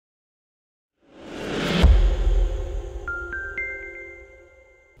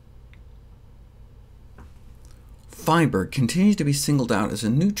fiber continues to be singled out as a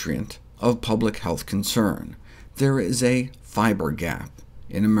nutrient of public health concern. There is a fiber gap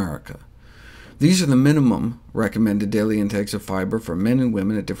in America. These are the minimum recommended daily intakes of fiber for men and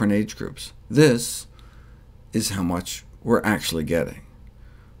women at different age groups. This is how much we're actually getting.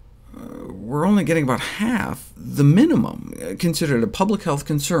 We're only getting about half the minimum considered a public health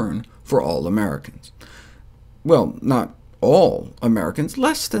concern for all Americans. Well, not all Americans,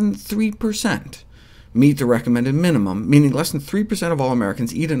 less than 3% meet the recommended minimum, meaning less than 3% of all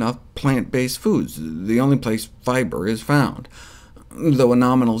Americans eat enough plant-based foods, the only place fiber is found, though a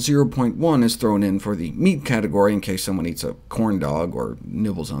nominal 0.1 is thrown in for the meat category in case someone eats a corn dog or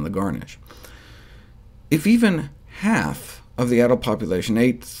nibbles on the garnish. If even half of the adult population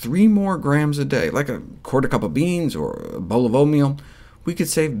ate 3 more grams a day, like a quarter cup of beans or a bowl of oatmeal, we could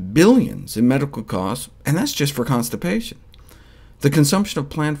save billions in medical costs, and that's just for constipation. The consumption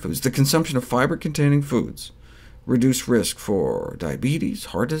of plant foods, the consumption of fiber-containing foods, reduce risk for diabetes,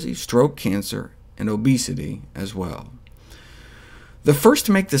 heart disease, stroke, cancer, and obesity as well. The first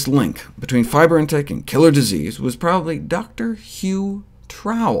to make this link between fiber intake and killer disease was probably Dr. Hugh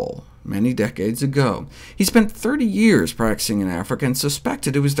Trowell, many decades ago. He spent 30 years practicing in Africa and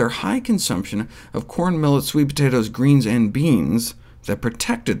suspected it was their high consumption of corn, millet, sweet potatoes, greens, and beans that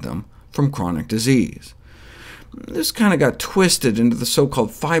protected them from chronic disease. This kind of got twisted into the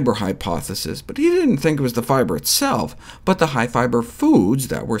so-called fiber hypothesis, but he didn't think it was the fiber itself, but the high-fiber foods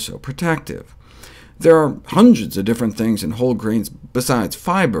that were so protective. There are hundreds of different things in whole grains besides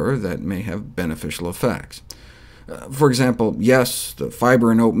fiber that may have beneficial effects. For example, yes, the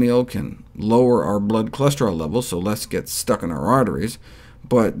fiber in oatmeal can lower our blood cholesterol levels so less gets stuck in our arteries,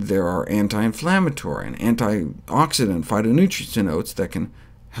 but there are anti-inflammatory and antioxidant phytonutrients in oats that can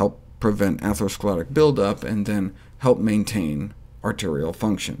help prevent atherosclerotic buildup and then help maintain arterial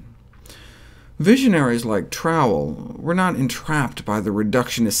function. Visionaries like Trowell were not entrapped by the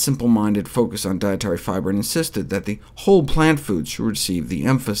reductionist, simple-minded focus on dietary fiber and insisted that the whole plant foods should receive the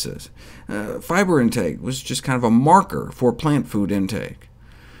emphasis. Fiber intake was just kind of a marker for plant food intake.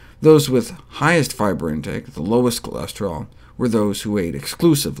 Those with highest fiber intake, the lowest cholesterol, were those who ate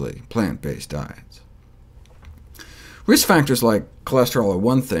exclusively plant-based diets. Risk factors like cholesterol are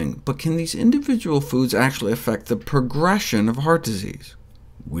one thing, but can these individual foods actually affect the progression of heart disease?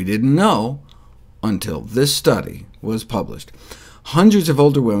 We didn't know until this study was published. Hundreds of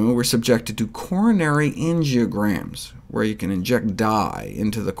older women were subjected to coronary angiograms, where you can inject dye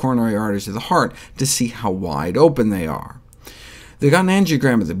into the coronary arteries of the heart to see how wide open they are. They got an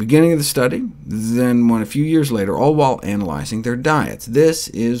angiogram at the beginning of the study, then one a few years later, all while analyzing their diets. This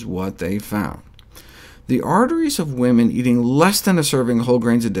is what they found. The arteries of women eating less than a serving of whole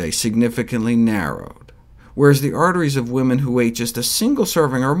grains a day significantly narrowed, whereas the arteries of women who ate just a single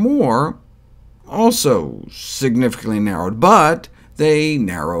serving or more also significantly narrowed, but they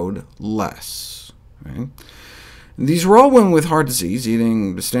narrowed less. Right? These were all women with heart disease,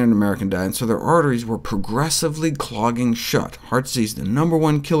 eating the standard American diet, so their arteries were progressively clogging shut. Heart disease, the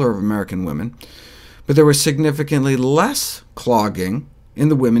 #1 killer of American women, but there was significantly less clogging in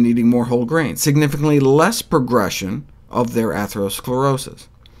the women eating more whole grains, significantly less progression of their atherosclerosis.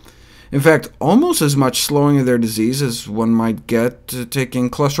 In fact, almost as much slowing of their disease as one might get taking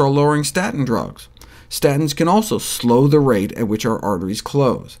cholesterol-lowering statin drugs. Statins can also slow the rate at which our arteries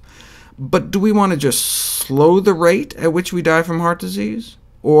close. But do we want to just slow the rate at which we die from heart disease,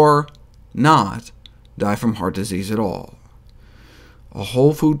 or not die from heart disease at all? A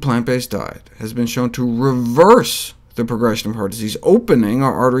whole food plant-based diet has been shown to reverse the progression of heart disease, opening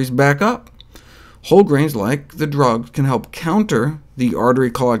our arteries back up. Whole grains, like the drug, can help counter the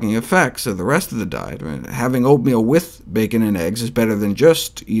artery clogging effects of the rest of the diet. Having oatmeal with bacon and eggs is better than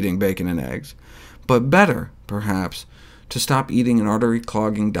just eating bacon and eggs, but better, perhaps, to stop eating an artery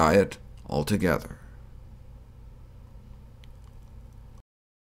clogging diet altogether.